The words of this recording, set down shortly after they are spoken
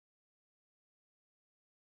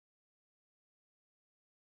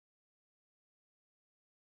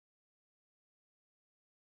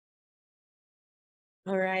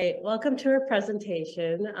All right, welcome to our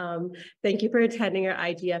presentation. Thank you for attending our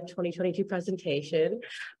IGF 2022 presentation.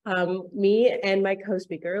 Me and my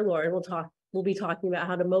co-speaker, Lauren, will be talking about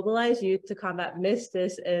how to mobilize youth to combat mis-,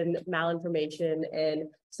 and malinformation in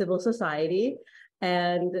civil society.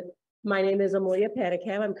 And my name is Amelia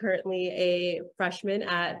Panicam. I'm currently a freshman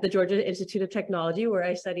at the Georgia Institute of Technology, where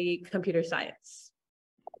I study computer science.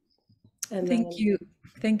 And Thank you.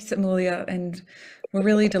 Thanks, Amelia. And we're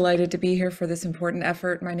really delighted to be here for this important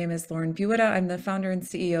effort. My name is Lauren Buetta. I'm the founder and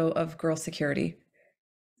CEO of Girl Security.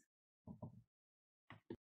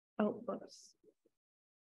 Oh, whoops.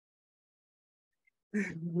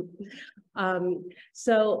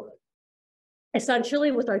 So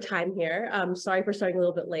essentially with our time here, sorry for starting a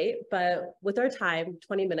little bit late, but with our time,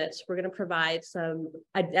 20 minutes, we're going to provide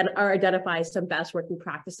identify some best working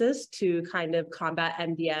practices to kind of combat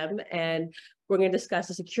MDM. And we're going to discuss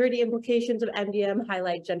the security implications of MDM,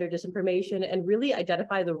 highlight gender disinformation, and really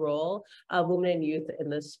identify the role of women and youth in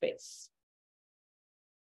this space.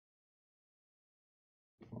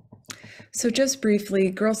 So just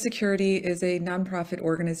briefly, Girl Security is a nonprofit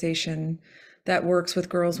organization that works with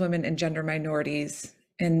girls, women, and gender minorities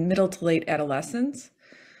in middle to late adolescence.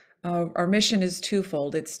 Our mission is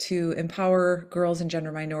twofold. It's to empower girls and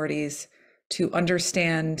gender minorities to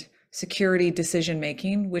understand security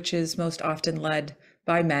decision-making, which is most often led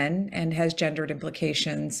by men and has gendered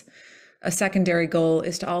implications. A secondary goal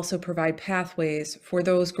is to also provide pathways for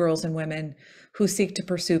those girls and women who seek to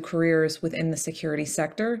pursue careers within the security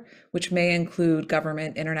sector, which may include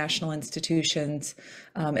government, international institutions,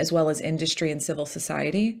 as well as industry and civil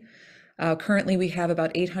society. Currently, we have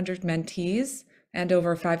about 800 mentees and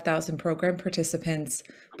over 5,000 program participants,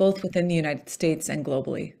 both within the United States and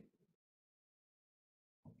globally.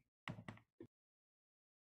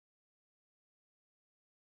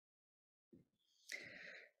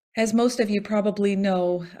 As most of you probably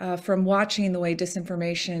know from watching the way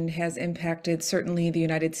disinformation has impacted certainly the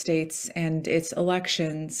United States and its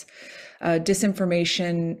elections,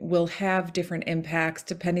 disinformation will have different impacts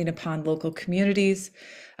depending upon local communities.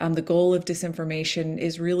 The goal of disinformation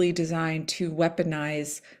is really designed to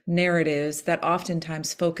weaponize narratives that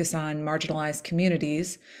oftentimes focus on marginalized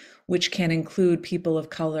communities, which can include people of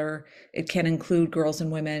color, it can include girls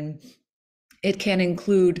and women, it can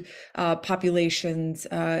include populations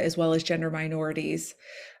as well as gender minorities.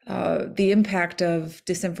 The impact of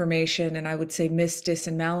disinformation, and I would say mis-, dis,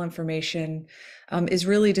 and malinformation, is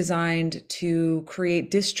really designed to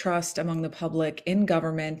create distrust among the public in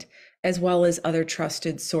government as well as other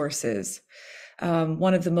trusted sources.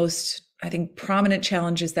 One of the most, I think, prominent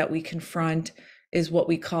challenges that we confront is what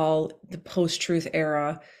we call the post-truth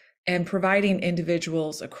era, and providing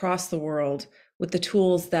individuals across the world with the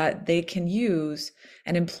tools that they can use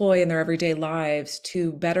and employ in their everyday lives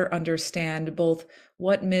to better understand both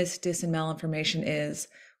what mis-, dis, and malinformation is,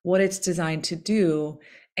 what it's designed to do,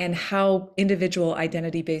 and how individual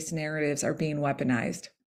identity-based narratives are being weaponized.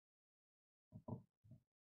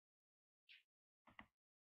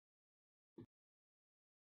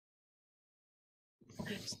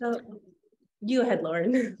 So you go ahead,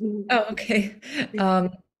 Lauren. Oh, okay.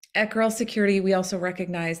 At Girl Security, we also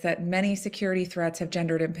recognize that many security threats have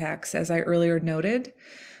gendered impacts, as I earlier noted.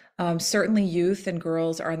 Certainly youth and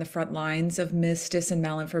girls are on the front lines of mis-, dis, and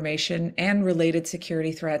malinformation and related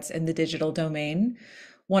security threats in the digital domain.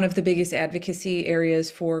 One of the biggest advocacy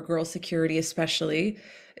areas for Girl Security especially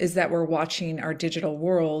is that we're watching our digital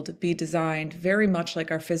world be designed very much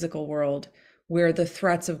like our physical world, where the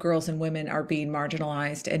threats of girls and women are being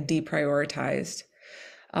marginalized and deprioritized.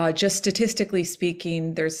 Just statistically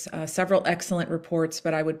speaking, there's several excellent reports,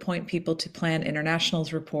 but I would point people to Plan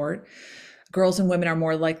International's report. Girls and women are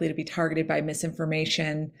more likely to be targeted by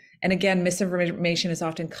misinformation. And again, misinformation is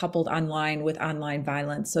often coupled online with online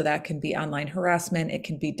violence. So that can be online harassment, it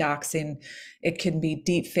can be doxing, it can be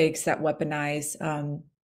deep fakes that weaponize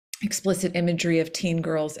explicit imagery of teen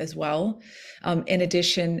girls as well. In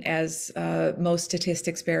addition, as most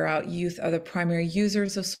statistics bear out, youth are the primary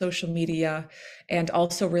users of social media and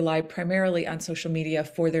also rely primarily on social media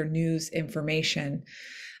for their news information.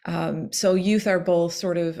 So youth are both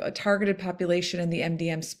sort of a targeted population in the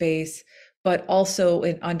MDM space, but also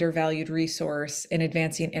an undervalued resource in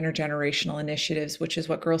advancing intergenerational initiatives, which is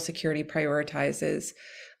what Girl Security prioritizes.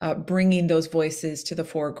 Bringing those voices to the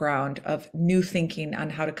foreground of new thinking on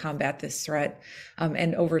how to combat this threat.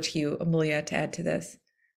 And over to you, Amelia, to add to this.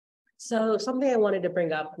 So something I wanted to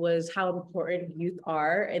bring up was how important youth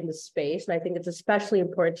are in the space. And I think it's especially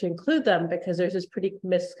important to include them because there's a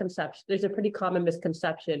pretty common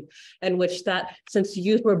misconception in which that since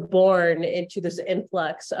youth were born into this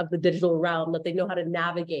influx of the digital realm, that they know how to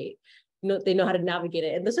navigate they know how to navigate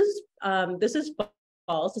it. And this is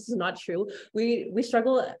false. This is not true. We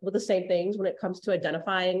struggle with the same things when it comes to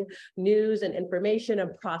identifying news and information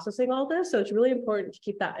and processing all this. So it's really important to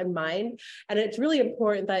keep that in mind. And it's really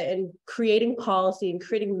important that in creating policy and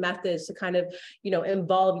creating methods to kind of,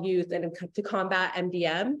 involve youth and to combat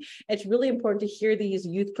MDM, it's really important to hear these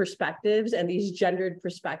youth perspectives and these gendered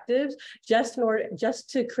perspectives just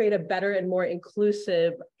to create a better and more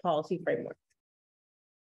inclusive policy framework.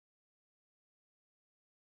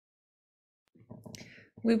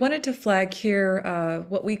 We wanted to flag here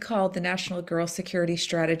what we called the National Girl Security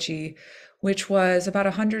Strategy, which was about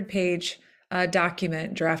a 100-page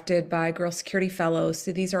document drafted by Girl Security Fellows.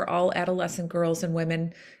 So these are all adolescent girls and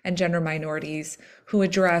women and gender minorities who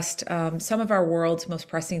addressed some of our world's most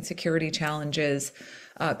pressing security challenges,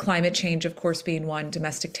 climate change, of course, being one,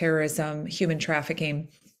 domestic terrorism, human trafficking.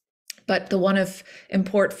 But the one of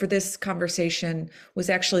import for this conversation was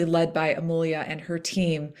actually led by Amelia and her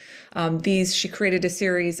team. She created a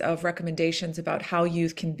series of recommendations about how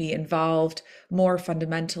youth can be involved more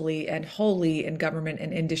fundamentally and wholly in government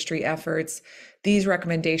and industry efforts. These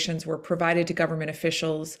recommendations were provided to government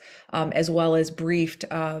officials as well as briefed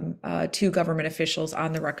to government officials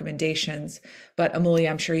on the recommendations. But Amelia,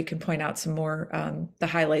 I'm sure you can point out some more the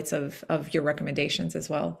highlights of your recommendations as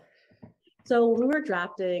well. So when we were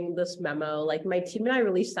drafting this memo, like my team and I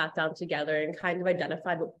really sat down together and kind of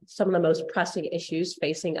identified some of the most pressing issues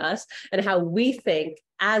facing us and how we think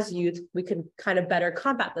as youth, we can kind of better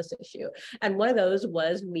combat this issue. And one of those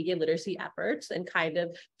was media literacy efforts and kind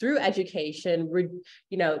of through education,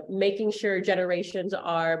 making sure generations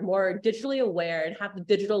are more digitally aware and have the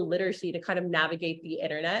digital literacy to kind of navigate the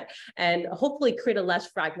internet and hopefully create a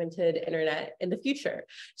less fragmented internet in the future.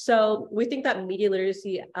 So we think that media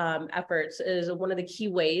literacy efforts is one of the key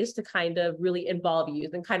ways to kind of really involve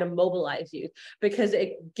youth and kind of mobilize youth, because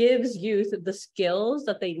it gives youth the skills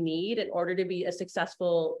that they need in order to be a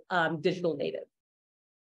successful digital native.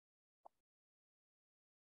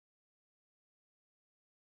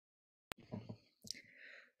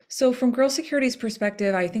 So from Girl Security's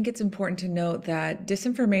perspective, I think it's important to note that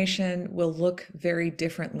disinformation will look very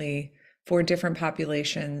differently for different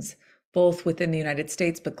populations, both within the United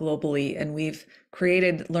States, but globally. And we've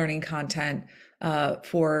created learning content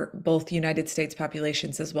for both the United States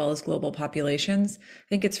populations as well as global populations. I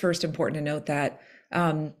think it's first important to note that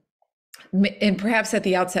and perhaps at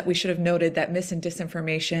the outset, we should have noted that mis and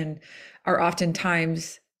disinformation are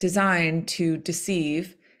oftentimes designed to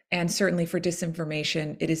deceive. And certainly for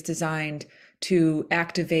disinformation, it is designed to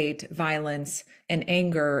activate violence and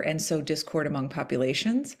anger and sow discord among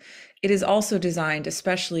populations. It is also designed,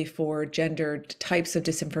 especially for gendered types of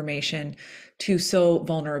disinformation, to sow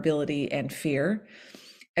vulnerability and fear.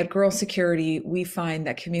 At Girl Security, we find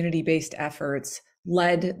that community-based efforts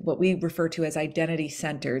led, what we refer to as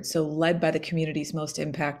identity-centered, so led by the communities most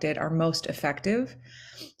impacted, are most effective.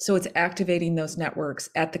 So it's activating those networks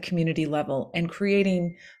at the community level and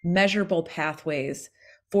creating measurable pathways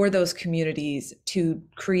for those communities to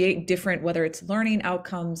create different, whether it's learning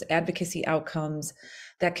outcomes, advocacy outcomes,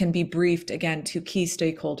 that can be briefed again to key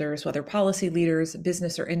stakeholders, whether policy leaders,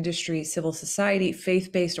 business or industry, civil society,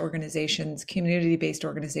 faith-based organizations, community-based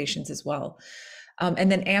organizations as well.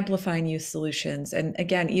 And then amplifying youth solutions. And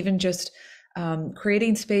again, even just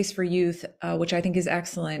creating space for youth, which I think is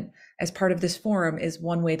excellent as part of this forum, is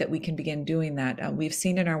one way that we can begin doing that. We've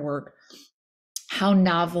seen in our work how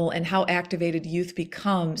novel and how activated youth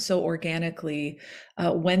become so organically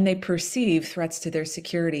when they perceive threats to their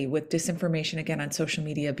security, with disinformation, again, on social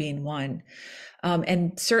media being one.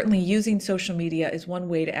 And certainly using social media is one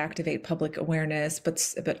way to activate public awareness,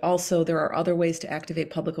 but also there are other ways to activate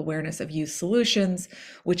public awareness of youth solutions,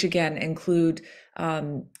 which again include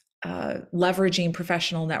leveraging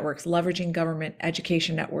professional networks, leveraging government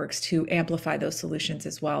education networks to amplify those solutions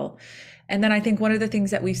as well. And then I think one of the things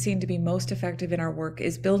that we've seen to be most effective in our work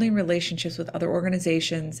is building relationships with other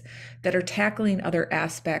organizations that are tackling other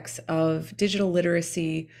aspects of digital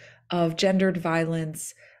literacy, of gendered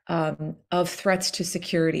violence, of threats to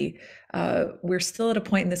security. We're still at a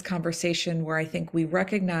point in this conversation where I think we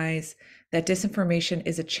recognize that disinformation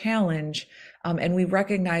is a challenge, and we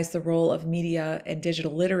recognize the role of media and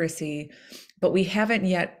digital literacy, but we haven't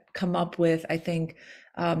yet come up with, I think,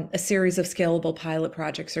 a series of scalable pilot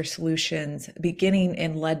projects or solutions beginning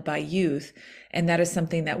and led by youth. And that is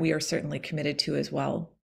something that we are certainly committed to as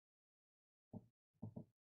well.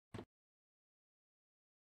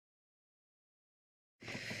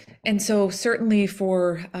 And so certainly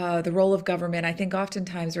for the role of government, I think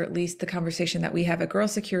oftentimes, or at least the conversation that we have at Girl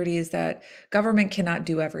Security, is that government cannot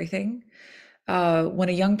do everything. When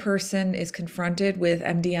a young person is confronted with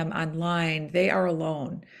MDM online, they are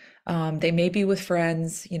alone. They may be with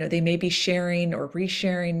friends, they may be sharing or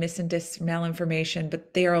resharing mis and malinformation,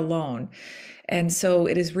 but they are alone. And so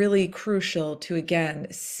it is really crucial to, again,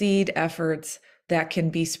 seed efforts that can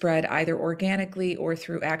be spread either organically or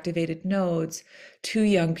through activated nodes to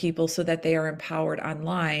young people so that they are empowered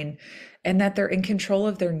online and that they're in control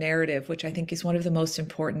of their narrative, which I think is one of the most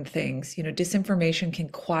important things. Disinformation can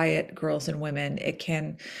quiet girls and women. It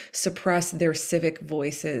can suppress their civic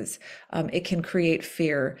voices. It can create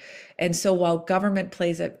fear. And so while government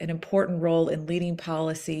plays an important role in leading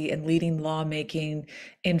policy and leading lawmaking,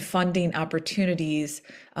 in funding opportunities,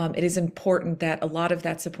 it is important that a lot of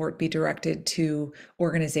that support be directed to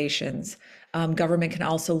organizations. Government can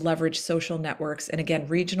also leverage social networks and, again,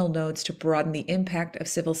 regional nodes to broaden the impact of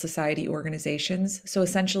civil society organizations. So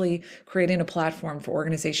essentially creating a platform for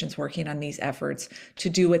organizations working on these efforts to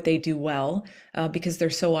do what they do well, because they're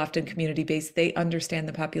so often community-based. They understand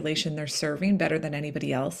the population they're serving better than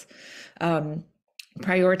anybody else.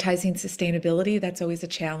 Prioritizing sustainability, that's always a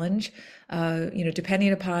challenge.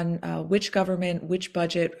 Depending upon which government, which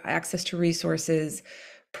budget, access to resources,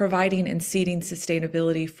 providing and seeding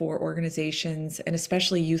sustainability for organizations, and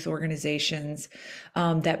especially youth organizations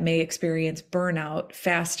that may experience burnout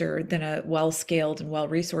faster than a well-scaled and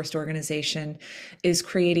well-resourced organization, is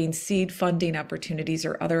creating seed funding opportunities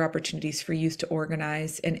or other opportunities for youth to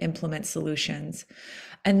organize and implement solutions.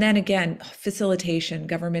 And then again, facilitation.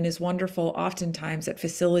 Government is wonderful oftentimes at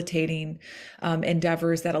facilitating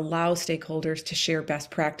endeavors that allow stakeholders to share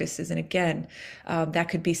best practices. And again, that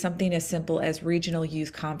could be something as simple as regional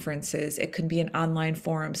youth conferences. It could be an online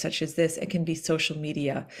forum such as this. It can be social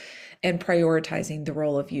media. And prioritizing the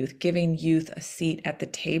role of youth, giving youth a seat at the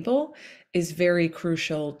table is very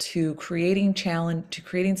crucial to creating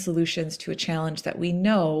solutions to a challenge that we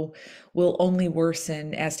know will only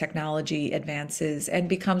worsen as technology advances and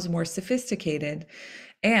becomes more sophisticated.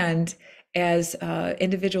 And as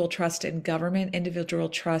individual trust in government, individual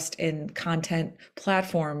trust in content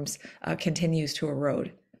platforms continues to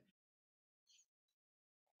erode.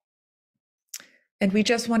 And we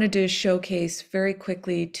just wanted to showcase very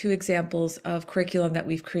quickly 2 examples of curriculum that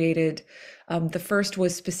we've created. The first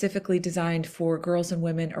was specifically designed for girls and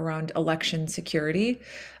women around election security.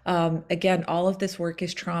 Again, all of this work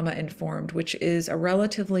is trauma informed, which is a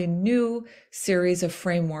relatively new series of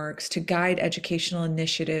frameworks to guide educational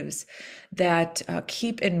initiatives that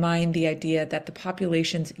keep in mind the idea that the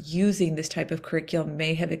populations using this type of curriculum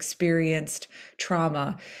may have experienced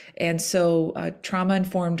trauma. And so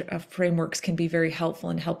trauma-informed frameworks can be very helpful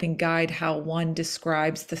in helping guide how one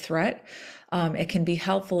describes the threat. It can be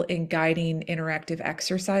helpful in guiding interactive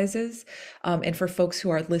exercises. And for folks who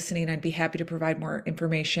are listening, I'd be happy to provide more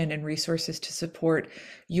information and resources to support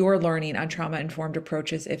your learning on trauma-informed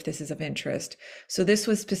approaches if this is of interest. So this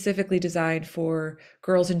was specifically designed for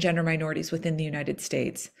girls and gender minorities within the United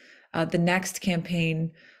States. The next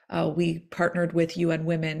campaign, we partnered with UN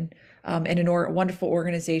Women and a wonderful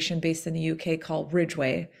organization based in the UK called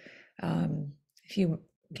Ridgeway. If you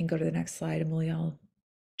can go to the next slide, Amelia, I'll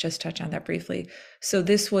just touch on that briefly. So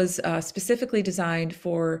this was specifically designed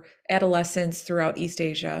for adolescents throughout East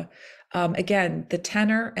Asia. Again, the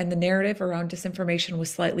tenor and the narrative around disinformation was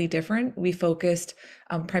slightly different. We focused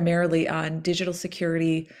primarily on digital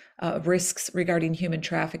security, risks regarding human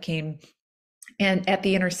trafficking, and at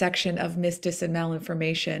the intersection of mis, dis, and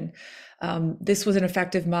malinformation. This was an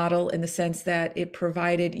effective model in the sense that it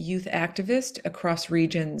provided youth activists across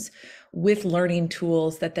regions with learning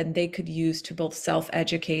tools that then they could use to both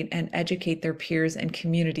self-educate and educate their peers and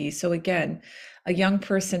communities. So again, a young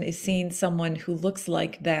person is seeing someone who looks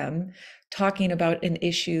like them talking about an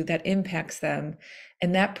issue that impacts them.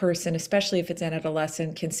 And that person, especially if it's an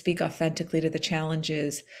adolescent, can speak authentically to the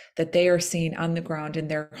challenges that they are seeing on the ground in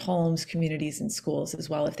their homes, communities, and schools as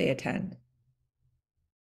well if they attend.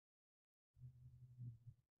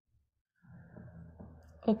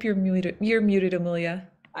 Hope you're muted. You're muted, Amelia.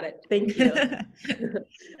 Got it. Thank you.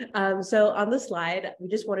 So on the slide, we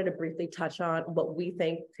just wanted to briefly touch on what we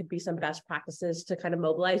think could be some best practices to kind of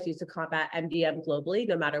mobilize youth to combat MDM globally,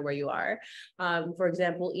 no matter where you are. For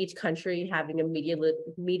example, each country having a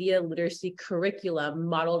media literacy curriculum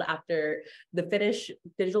modeled after the Finnish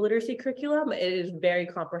digital literacy curriculum. It is very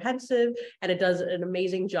comprehensive and it does an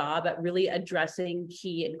amazing job at really addressing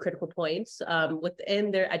key and critical points within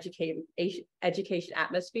their education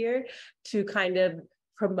atmosphere to kind of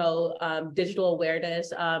promote digital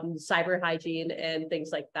awareness, cyber hygiene, and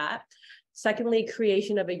things like that. Secondly,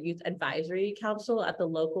 creation of a youth advisory council at the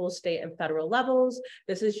local, state, and federal levels.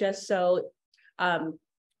 This is just so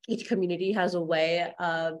each community has a way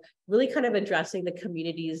of really kind of addressing the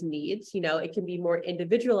community's needs. It can be more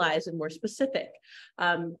individualized and more specific.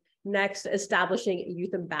 Next, establishing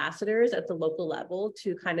youth ambassadors at the local level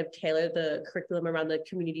to kind of tailor the curriculum around the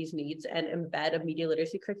community's needs and embed a media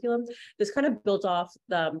literacy curriculum. This kind of built off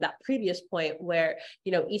that previous point where,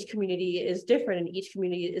 each community is different and each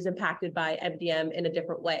community is impacted by MDM in a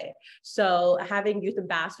different way. So having youth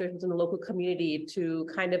ambassadors within the local community to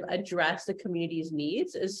kind of address the community's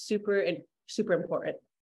needs is super important.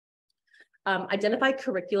 Identify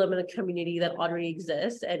curriculum in a community that already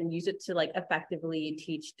exists and use it to effectively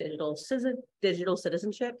teach digital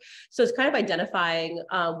citizenship. So it's kind of identifying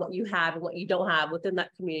what you have and what you don't have within that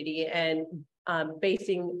community, and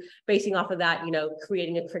basing off of that,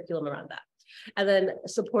 creating a curriculum around that. And then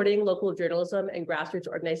supporting local journalism and grassroots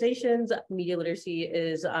organizations. Media Literacy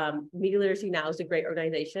Now is a great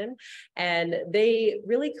organization, and they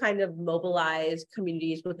really kind of mobilize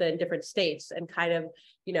communities within different states and kind of,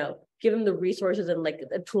 give them the resources and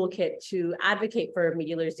a toolkit to advocate for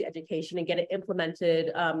media literacy education and get it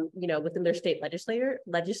implemented, within their state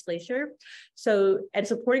legislature. So, and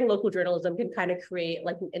supporting local journalism can kind of create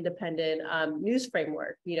an independent news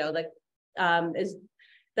framework,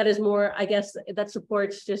 that is more, I guess, that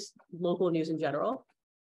supports just local news in general.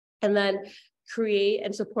 And then create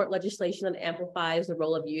and support legislation that amplifies the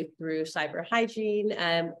role of youth through cyber hygiene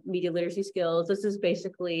and media literacy skills. This is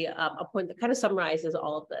basically a point that kind of summarizes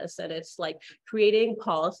all of this. And it's creating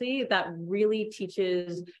policy that really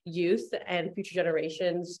teaches youth and future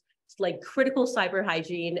generations critical cyber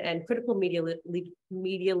hygiene and critical media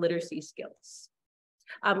literacy skills.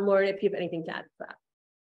 Lauren, if you have anything to add to that.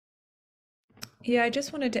 Yeah, I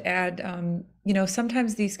just wanted to add,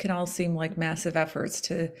 sometimes these can all seem like massive efforts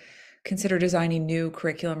to consider designing new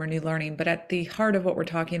curriculum or new learning, but at the heart of what we're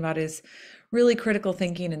talking about is really critical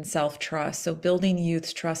thinking and self-trust. So building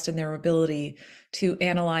youth's trust in their ability to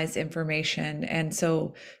analyze information. And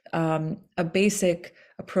so a basic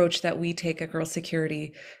approach that we take at Girls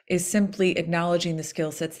Security is simply acknowledging the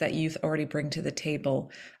skill sets that youth already bring to the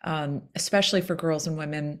table, especially for girls and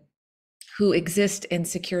women who exist in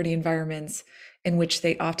security environments in which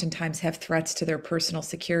they oftentimes have threats to their personal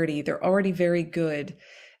security. They're already very good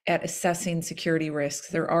at assessing security risks.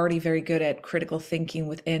 They're already very good at critical thinking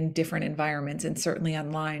within different environments and certainly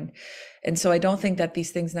online. And so I don't think that these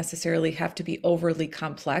things necessarily have to be overly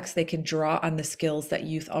complex. They can draw on the skills that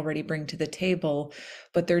youth already bring to the table,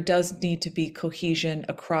 but there does need to be cohesion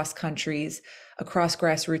across countries, across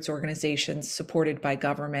grassroots organizations supported by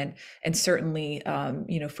government, and certainly,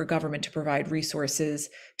 for government to provide resources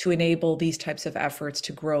to enable these types of efforts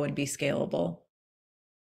to grow and be scalable.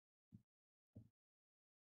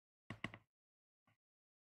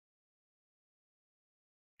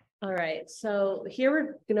 All right, so here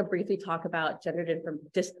we're going to briefly talk about gendered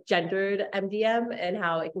MDM and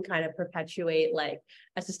how it can kind of perpetuate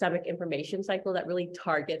a systemic information cycle that really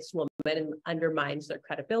targets women and undermines their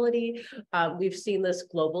credibility. We've seen this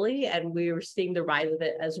globally, and we're seeing the rise of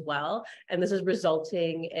it as well. And this is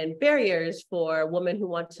resulting in barriers for women who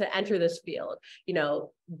want to enter this field.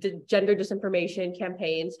 Gender disinformation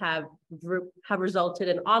campaigns have resulted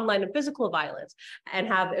in online and physical violence and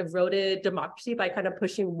have eroded democracy by kind of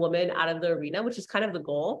pushing women out of the arena, which is kind of the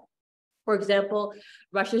goal. For example,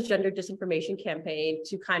 Russia's gender disinformation campaign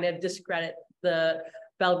to kind of discredit the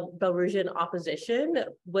Belarusian opposition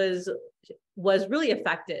was really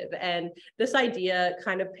effective. And this idea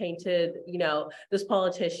kind of painted, this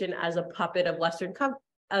politician as a puppet of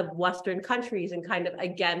Western countries and kind of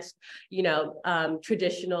against,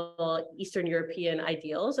 traditional Eastern European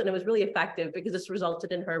ideals. And it was really effective because this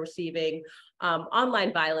resulted in her receiving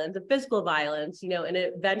online violence and physical violence, and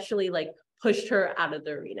it eventually pushed her out of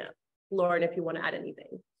the arena. Lauren, if you want to add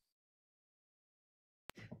anything.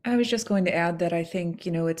 I was just going to add that I think,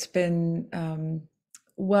 it's been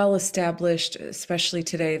well established, especially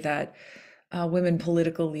today, that women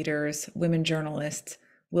political leaders, women journalists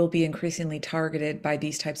will be increasingly targeted by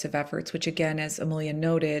these types of efforts, which again, as Amelia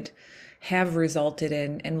noted, have resulted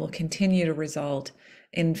in and will continue to result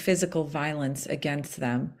in physical violence against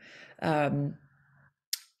them.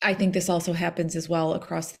 I think this also happens as well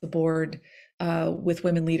across the board with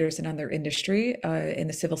women leaders and on their industry in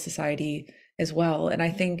the civil society as well. And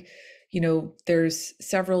I think, there's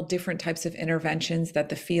several different types of interventions that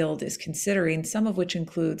the field is considering, some of which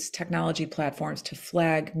includes technology platforms to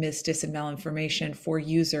flag mis, dis, and malinformation for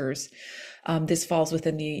users. This falls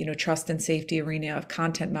within the trust and safety arena of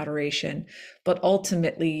content moderation. But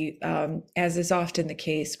ultimately, as is often the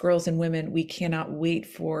case, girls and women, we cannot wait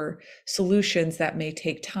for solutions that may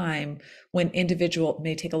take time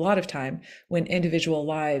may take a lot of time when individual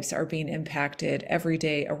lives are being impacted every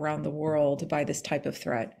day around the world by this type of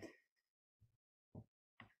threat.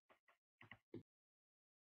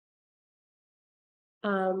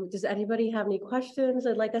 Does anybody have any questions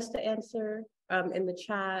they'd like us to answer in the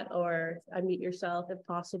chat, or unmute yourself if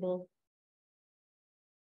possible?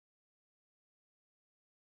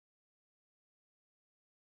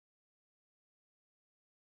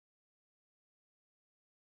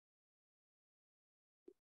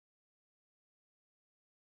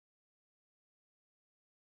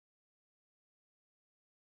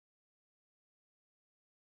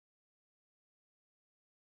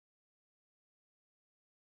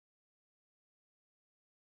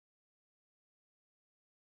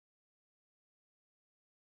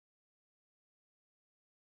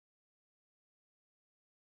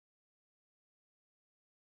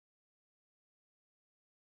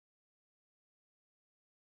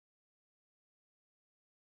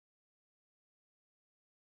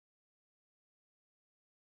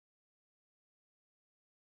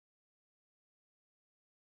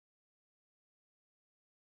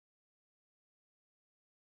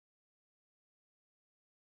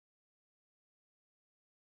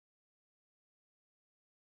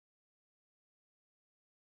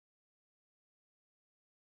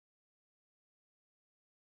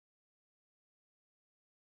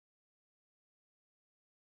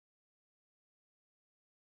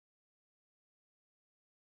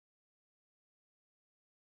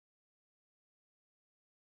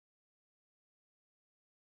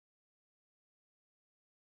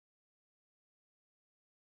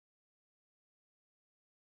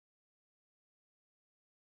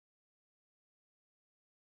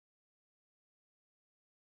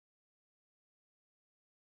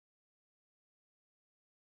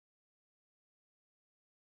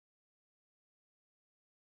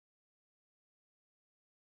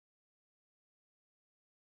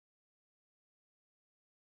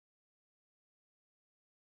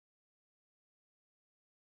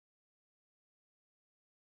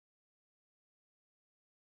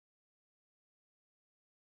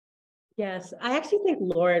 Yes, I actually think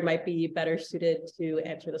Lauren might be better suited to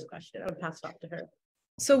answer this question. I would pass it off to her.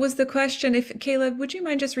 So was the question, if Caleb, would you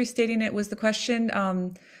mind just restating it? Was the question,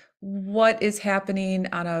 what is happening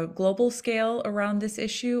on a global scale around this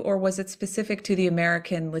issue, or was it specific to the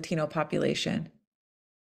American Latino population?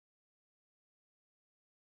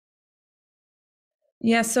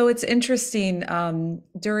 Yeah, so it's interesting.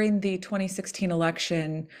 During the 2016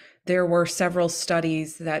 election, there were several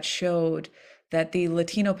studies that showed that the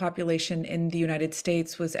Latino population in the United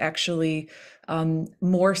States was actually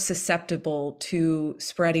more susceptible to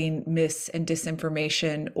spreading mis and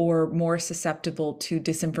disinformation, or more susceptible to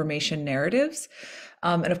disinformation narratives.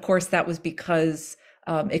 And of course, that was because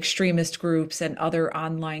extremist groups and other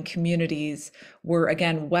online communities were,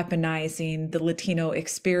 again, weaponizing the Latino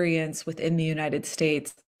experience within the United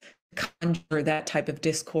States, conjure that type of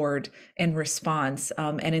discord and response.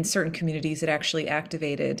 And in certain communities, it actually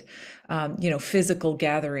activated, physical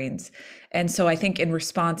gatherings. And so I think in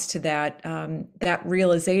response to that, that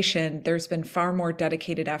realization, there's been far more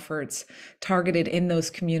dedicated efforts targeted in those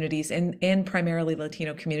communities, in primarily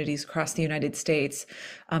Latino communities across the United States,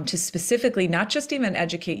 to specifically not just even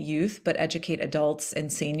educate youth, but educate adults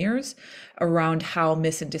and seniors around how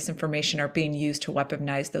mis and disinformation are being used to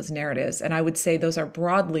weaponize those narratives. And I would say those are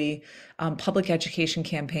broadly public education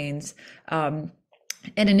campaigns,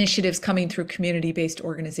 and initiatives coming through community-based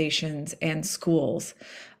organizations and schools.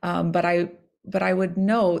 But I would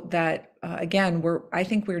note that, again, I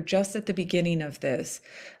think we're just at the beginning of this.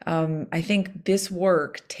 I think this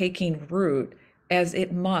work taking root, as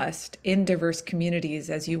it must, in diverse communities,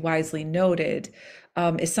 as you wisely noted,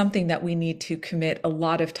 is something that we need to commit a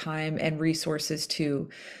lot of time and resources to,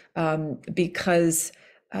 because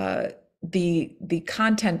the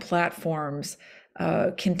content platforms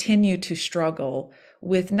continue to struggle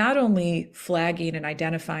with not only flagging and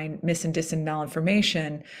identifying mis and dis and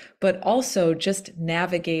malinformation, but also just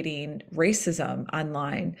navigating racism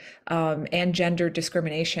online, and gender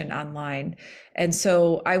discrimination online. And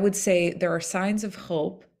so I would say there are signs of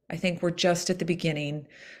hope. I think we're just at the beginning.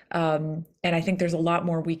 And I think there's a lot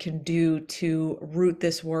more we can do to root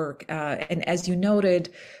this work. And as you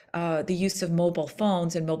noted, the use of mobile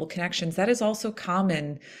phones and mobile connections, that is also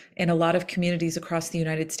common in a lot of communities across the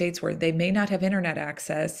United States where they may not have internet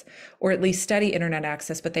access, or at least steady internet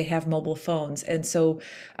access, but they have mobile phones. And so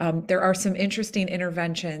there are some interesting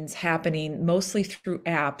interventions happening, mostly through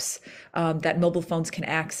apps that mobile phones can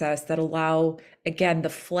access that allow, again, the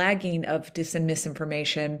flagging of dis and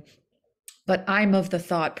misinformation. But I'm of the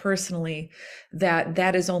thought personally that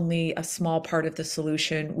that is only a small part of the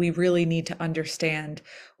solution. We really need to understand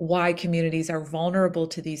why communities are vulnerable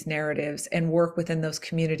to these narratives and work within those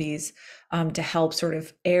communities to help sort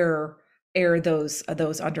of air those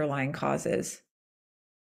underlying causes.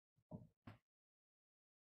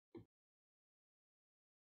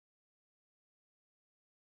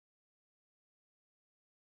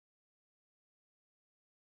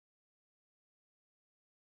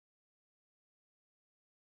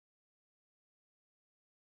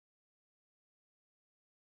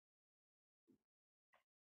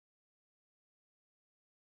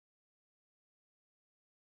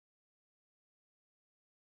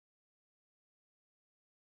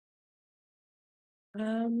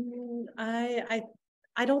 Um, I, I,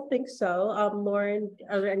 I don't think so. Lauren,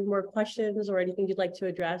 are there any more questions or anything you'd like to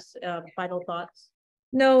address? Final thoughts?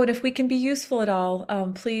 No, and if we can be useful at all,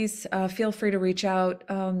 please feel free to reach out.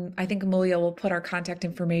 I think Amelia will put our contact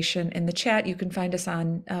information in the chat. You can find us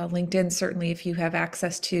on LinkedIn, certainly if you have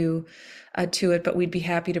access to it, but we'd be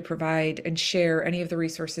happy to provide and share any of the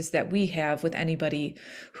resources that we have with anybody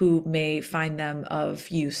who may find them of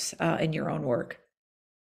use in your own work.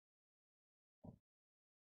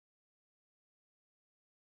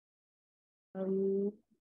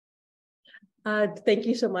 Thank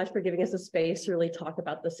you so much for giving us a space to really talk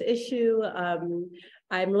about this issue.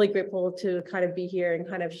 I'm really grateful to kind of be here and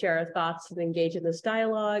kind of share our thoughts and engage in this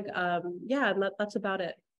dialogue. Yeah, and that's about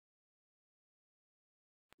it.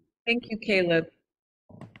 Thank you, Caleb.